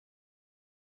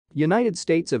United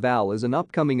States of Al is an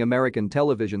upcoming American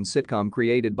television sitcom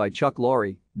created by Chuck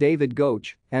Lorre, David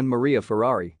Goetsch, and Maria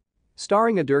Ferrari.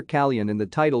 Starring Adhir Kalyan in the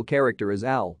title character as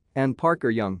Al, and Parker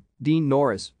Young, Dean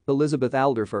Norris, Elizabeth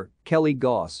Alderfer, Kelli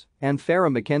Goss, and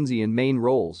Farrah Mackenzie in main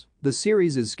roles, the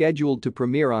series is scheduled to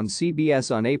premiere on CBS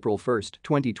on April 1,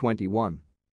 2021.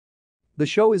 The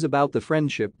show is about the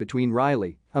friendship between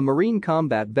Riley, a Marine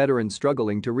combat veteran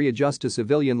struggling to readjust to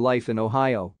civilian life in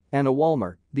Ohio, and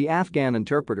Awalmer, the Afghan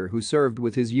interpreter who served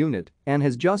with his unit and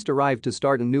has just arrived to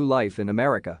start a new life in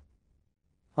America.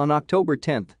 On October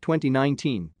 10,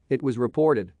 2019, it was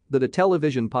reported that a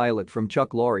television pilot from Chuck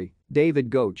Lorre, David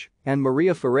Goetsch, and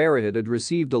Maria Ferrari had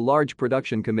received a large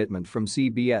production commitment from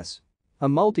CBS. A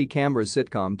multi-camera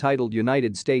sitcom titled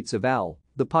United States of Al,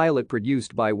 the pilot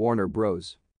produced by Warner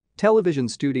Bros. Television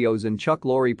Studios and Chuck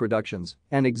Lorre Productions,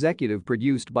 and executive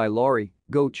produced by Lorre,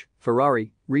 Goetsch,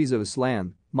 Ferrari, Reza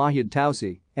Aslan, Mahid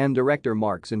Tausi, and director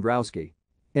Mark Zandrowski.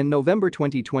 In November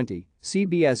 2020,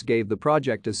 CBS gave the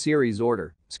project a series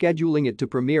order, scheduling it to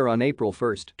premiere on April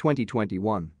 1,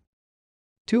 2021.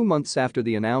 2 months after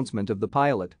the announcement of the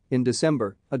pilot, in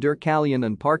December, Adhir Kalyan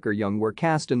and Parker Young were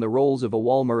cast in the roles of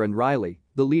Awalmer and Riley,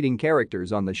 the leading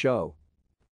characters on the show.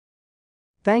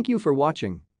 Thank you for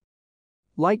watching.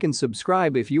 Like and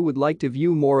subscribe if you would like to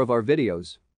view more of our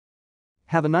videos.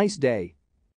 Have a nice day.